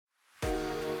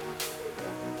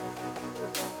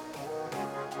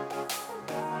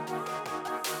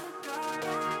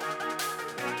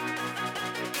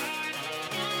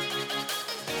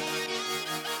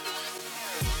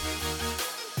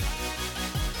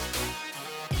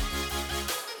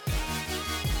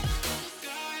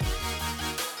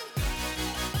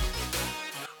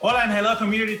Hola and hello,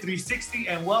 Community 360,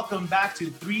 and welcome back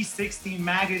to 360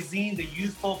 Magazine, the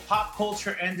youthful pop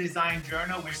culture and design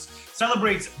journal, which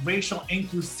celebrates racial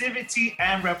inclusivity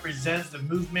and represents the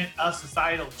movement of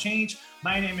societal change.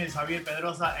 My name is Javier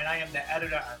Pedrosa, and I am the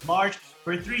editor at large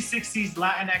for 360's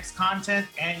Latinx content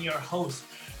and your host.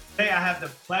 Today, I have the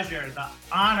pleasure, the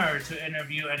honor to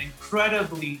interview an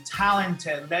incredibly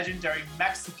talented, legendary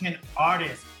Mexican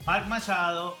artist, Mike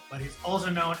Machado, but he's also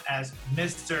known as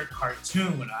Mr.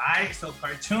 Cartoon, right? So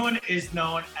Cartoon is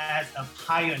known as a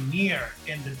pioneer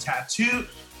in the tattoo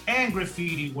and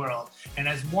graffiti world, and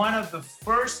as one of the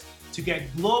first to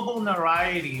get global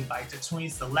notoriety by tattooing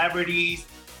celebrities,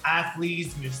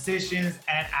 athletes, musicians,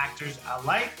 and actors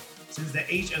alike. Since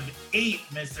the age of 8,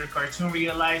 Mr. Cartoon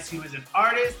realized he was an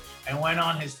artist and went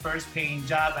on his first paying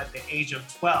job at the age of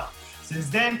 12. Since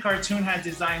then, Cartoon has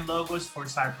designed logos for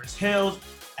Cypress Hills,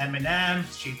 Eminem,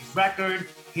 Shady's Record.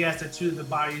 He has tattooed the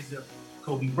bodies of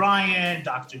Kobe Bryant,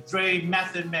 Dr. Dre,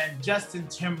 Method Man, Justin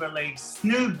Timberlake,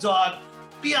 Snoop Dogg,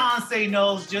 Beyonce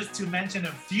Knowles, just to mention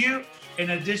a few. In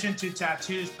addition to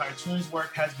tattoos, Cartoon's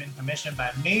work has been commissioned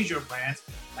by major brands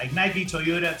like Nike,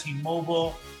 Toyota,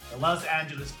 T-Mobile, the Los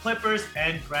Angeles Clippers,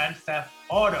 and Grand Theft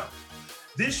Auto.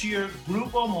 This year,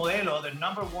 Grupo Modelo, the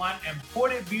 #1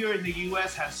 imported beer in the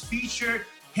US, has featured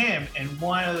him in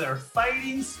one of their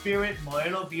Fighting Spirit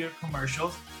Modelo beer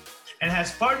commercials and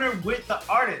has partnered with the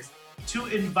artist to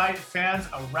invite fans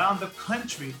around the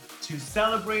country to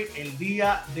celebrate El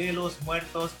Día de los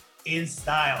Muertos in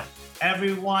style.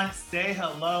 Everyone say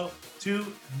hello to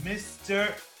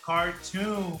Mr.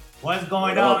 Cartoon. What's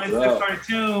going on, Mr.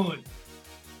 Cartoon?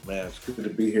 Man, it's good to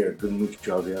be here. Good to meet you,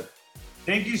 Javier.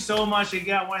 Thank you so much.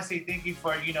 Again, I want to say thank you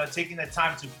for, taking the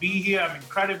time to be here. I'm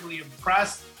incredibly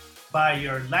impressed by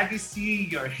your legacy,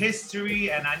 your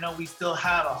history, and I know we still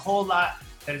have a whole lot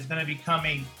that is going to be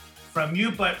coming from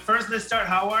you. But first, let's start.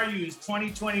 How are you? It's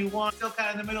 2021, still kind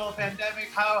of in the middle of a pandemic.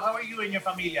 How are you and your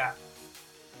familia?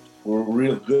 We're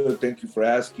real good. Thank you for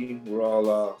asking. We're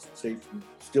all safe and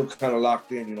still kind of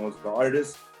locked in. As an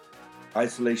artist,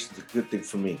 isolation is a good thing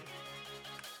for me.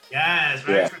 Yes,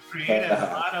 right, for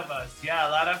creatives, a lot of us. Yeah,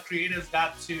 a lot of creatives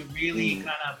got to really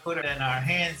kind of put it in our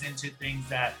hands into things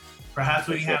that perhaps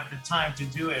we didn't have the time to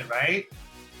do it, right?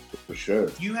 For sure.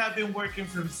 You have been working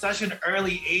from such an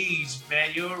early age, man.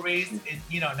 You were raised in,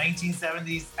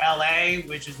 1970s LA,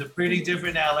 which is a pretty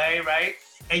different LA, right?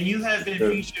 And you have been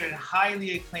featured in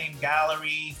highly acclaimed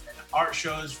galleries and art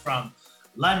shows from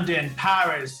London,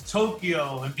 Paris,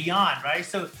 Tokyo, and beyond, right?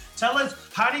 So tell us,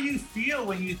 how do you feel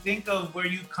when you think of where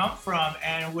you come from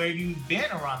and where you've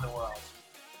been around the world?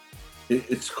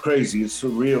 It's crazy. It's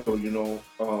surreal,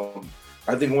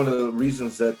 I think one of the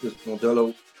reasons that this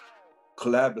Modelo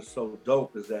collab is so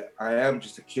dope is that I am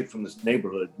just a kid from this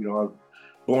neighborhood. I was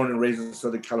born and raised in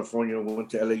Southern California, went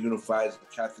to LA Unified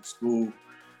Catholic school,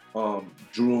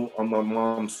 drew on my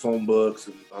mom's phone books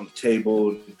and on the table,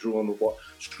 and drew on the wall,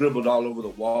 scribbled all over the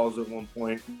walls at one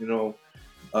point.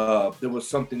 There was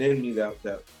something in me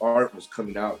that art was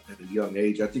coming out at a young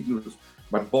age. I think it was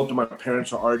both of my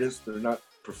parents are artists. They're not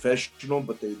professional,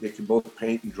 but they can both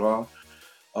paint and draw.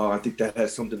 I think that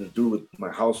has something to do with my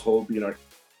household being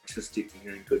artistic and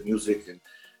hearing good music and,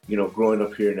 growing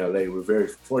up here in LA. We're very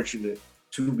fortunate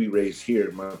to be raised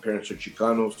here. My parents are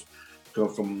Chicanos,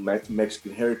 come from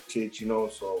Mexican heritage,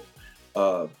 so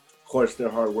of course they're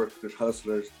hard workers,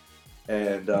 hustlers,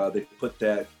 and they put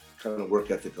that kind of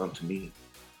work ethic onto me.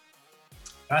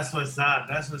 That's what's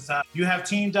up. You have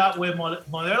teamed up with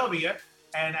Modelo Beer,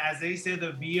 and as they say,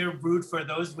 the beer brewed for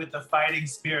those with the fighting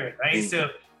spirit, right? Mm-hmm. So,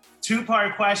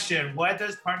 two-part question: what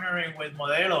does partnering with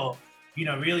Modelo,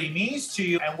 really means to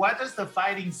you, and what does the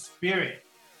fighting spirit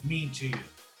mean to you?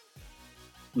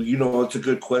 Well, it's a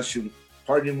good question.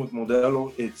 Partnering with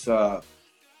Modelo, it's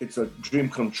a dream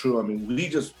come true. I mean, we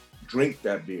just drink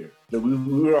that beer. We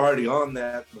were already on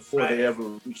that before they ever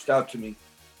reached out to me.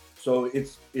 So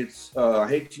it's I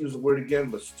hate to use the word again,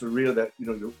 but surreal that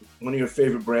one of your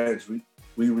favorite brands.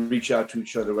 We reach out to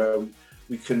each other. Right?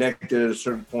 We connected at a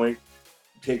certain point.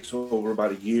 It takes over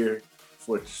about a year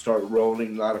for it to start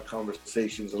rolling. A lot of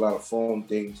conversations, a lot of phone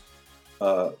things.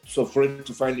 So for it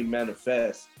to finally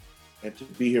manifest and to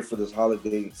be here for this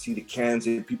holiday and see the cans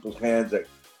in people's hands, like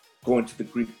going to the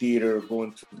Greek Theater,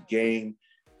 going to the game,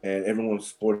 and everyone's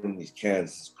sporting these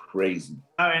cans. It's crazy.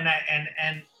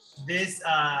 And this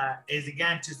is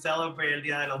again to celebrate El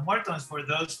Día de los Muertos. For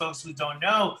those folks who don't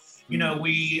know,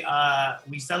 we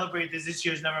celebrate this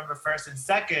year's November 1st and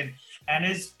 2nd, and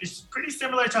it's pretty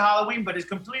similar to Halloween, but it's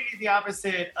completely the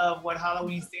opposite of what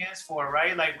Halloween stands for,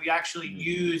 right? Like we actually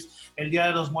use El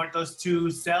Día de los Muertos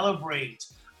to celebrate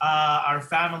our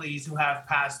families who have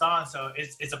passed on. So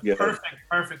it's a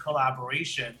perfect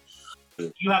collaboration.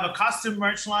 You have a custom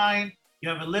merch line. You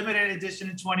have a limited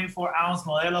edition 24-ounce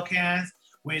Modelo cans,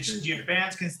 which your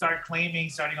fans can start claiming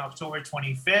starting October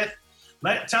 25th.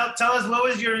 Tell us, what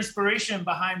was your inspiration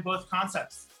behind both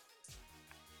concepts?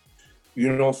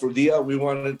 You know, for Dia, we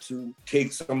wanted to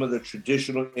take some of the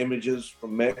traditional images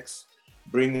from Mex,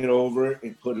 bring it over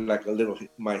and put like a little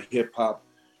my hip hop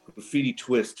graffiti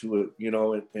twist to it, you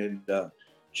know, and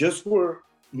just for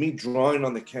me drawing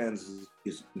on the cans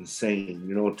is insane,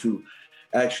 you know, to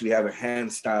actually have a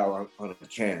hand style on a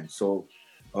can. So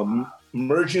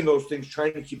merging those things,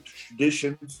 trying to keep the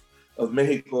traditions of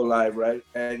Mexico alive, right?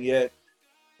 And yet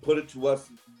put it to us,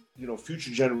 you know,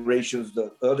 future generations,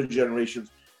 the other generations,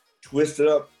 twist it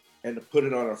up and to put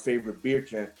it on our favorite beer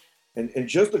can. And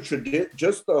just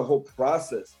the whole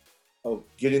process of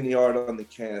getting the art on the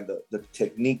can, the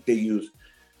technique they use.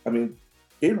 I mean,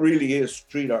 it really is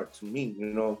street art to me, you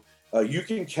know. You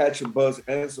can catch a buzz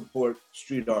and support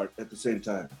street art at the same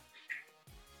time.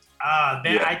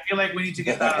 I feel like we need to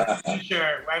get that on a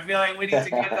t-shirt. I feel like we need to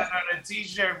get that on a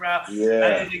t-shirt, bro.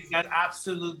 Yeah. That's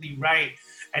absolutely right.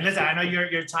 And listen, I know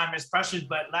your time is precious,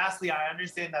 but lastly, I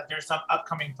understand that there's some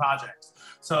upcoming projects.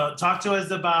 So talk to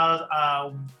us about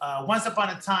Once Upon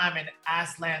a Time and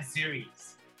Aslan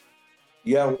series.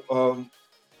 Yeah,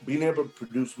 being able to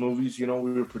produce movies, you know,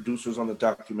 we were producers on the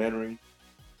documentary.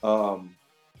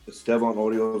 Esteban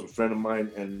Orio is a friend of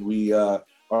mine, and we are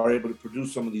able to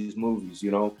produce some of these movies,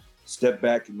 you know, step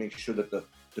back and make sure that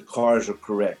the cars are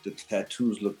correct, the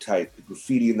tattoos look tight, the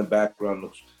graffiti in the background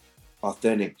looks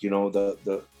authentic, you know,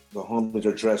 the homies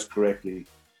are dressed correctly.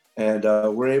 And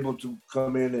we're able to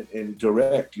come in and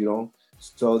direct, you know.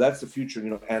 So that's the future, you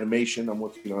know, animation. I'm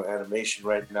working on animation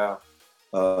right now,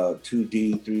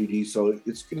 2D, 3D. So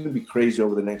it's going to be crazy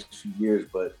over the next few years,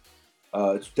 but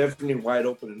it's definitely wide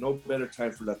open, and no better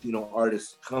time for Latino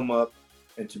artists to come up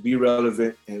and to be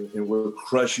relevant, and we're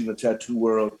crushing the tattoo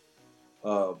world.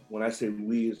 When I say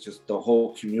we, it's just the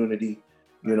whole community.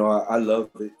 You know, I love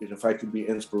it, and if I could be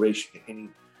inspiration to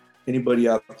anybody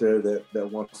out there that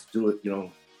wants to do it, you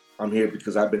know, I'm here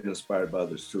because I've been inspired by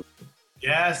others too.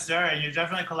 Yes, sir. And you're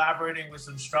definitely collaborating with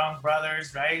some strong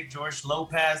brothers, right? George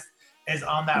Lopez is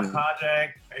on that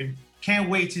project. I can't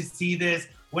wait to see this.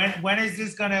 When is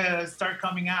this gonna start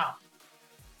coming out?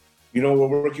 You know,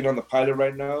 we're working on the pilot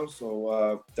right now,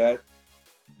 so that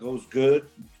goes good.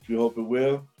 We hope it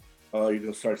will. You're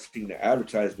gonna start seeing the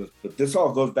advertisements, but this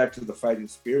all goes back to the fighting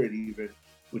spirit, even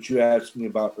which you asked me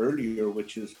about earlier,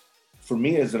 which is for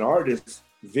me as an artist,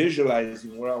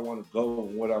 visualizing where I want to go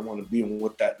and what I want to be and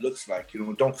what that looks like. You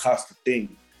know, it don't cost a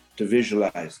thing to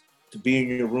visualize, to be in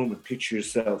your room and picture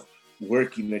yourself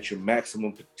working at your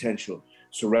maximum potential,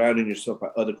 surrounding yourself by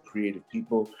other creative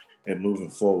people and moving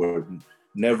forward, and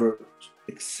never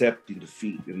accepting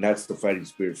defeat. And that's the fighting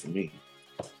spirit for me.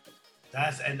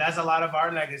 That's a lot of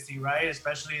our legacy, right?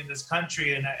 Especially in this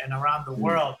country and around the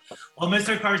world. Well,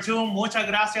 Mr. Cartoon, muchas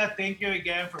gracias. Thank you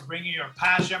again for bringing your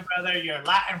passion, brother, your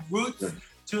Latin roots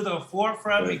to the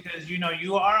forefront, because, you know,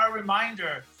 you are a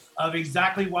reminder of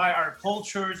exactly why our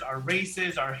cultures, our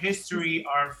races, our history,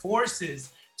 our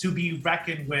forces to be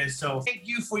reckoned with. So thank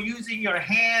you for using your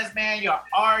hands, man, your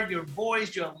art, your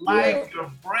voice, your life,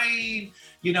 your brain,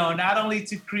 you know, not only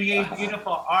to create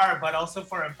beautiful art, but also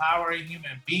for empowering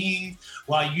human beings.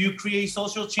 While you create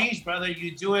social change, brother,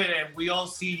 you do it, and we all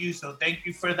see you. So thank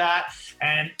you for that.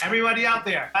 And everybody out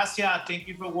there, gracias, thank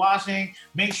you for watching.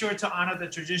 Make sure to honor the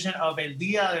tradition of El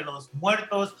Día de los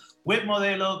Muertos with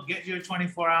Modelo. Get your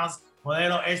 24-ounce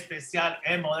Modelo Especial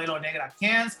and Modelo Negra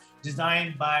cans,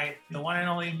 designed by the one and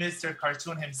only Mr.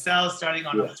 Cartoon himself, starting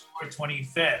on October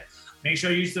 25th. Make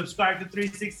sure you subscribe to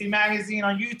 360 Magazine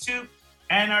on YouTube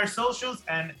and our socials,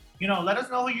 and, you know, let us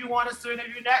know who you want us to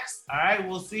interview next. All right,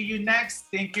 we'll see you next.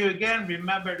 Thank you again.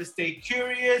 Remember to stay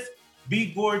curious,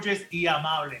 be gorgeous, y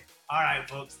amable. All right,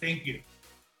 folks, thank you.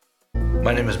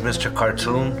 My name is Mr.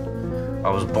 Cartoon. I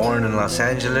was born in Los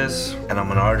Angeles, and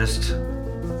I'm an artist,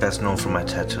 best known for my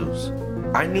tattoos.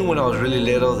 I knew when I was really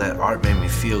little that art made me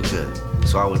feel good,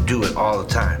 so I would do it all the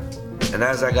time. And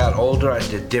as I got older, I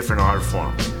did different art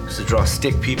forms. I used to draw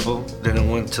stick people, then it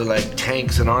went to like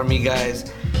tanks and army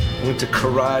guys, went to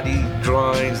karate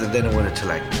drawings, and then it went into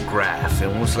like graph.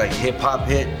 And once like hip hop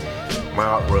hit, my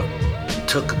artwork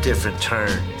took a different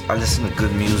turn. I listen to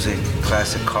good music,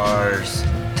 classic cars,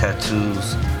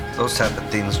 tattoos, those type of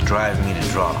things drive me to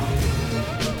draw.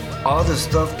 All this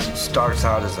stuff starts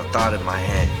out as a thought in my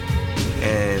head,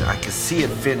 and I can see it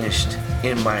finished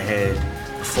in my head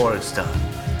before it's done.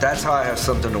 That's how I have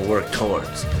something to work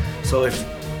towards. So if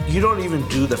You don't even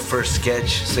do the first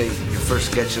sketch, say your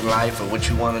first sketch in life or what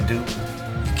you want to do.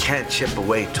 You can't chip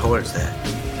away towards that.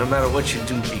 No matter what you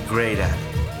do, be great at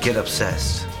it. Get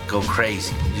obsessed. Go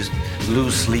crazy. Just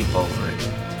lose sleep over it.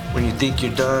 When you think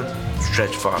you're done,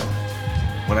 stretch farther.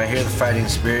 When I hear the fighting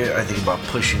spirit, I think about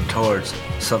pushing towards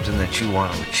something that you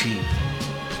want to achieve.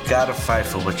 You gotta fight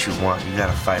for what you want. You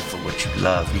gotta fight for what you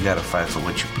love. You gotta fight for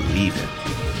what you believe in.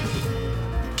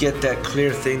 Get that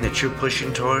clear thing that you're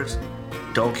pushing towards.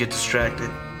 Don't get distracted,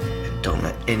 and don't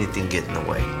let anything get in the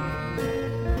way.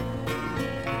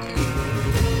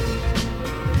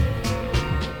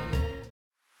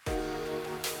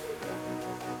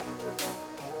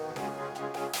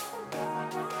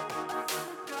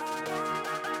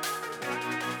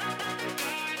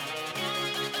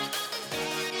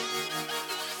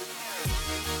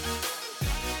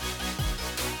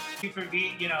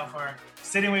 For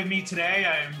sitting with me today.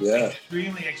 I'm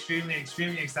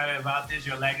extremely excited about this.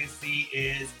 Your legacy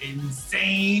is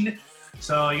insane.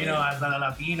 So, as a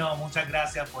Latino, muchas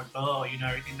gracias por todo,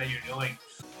 everything that you're doing.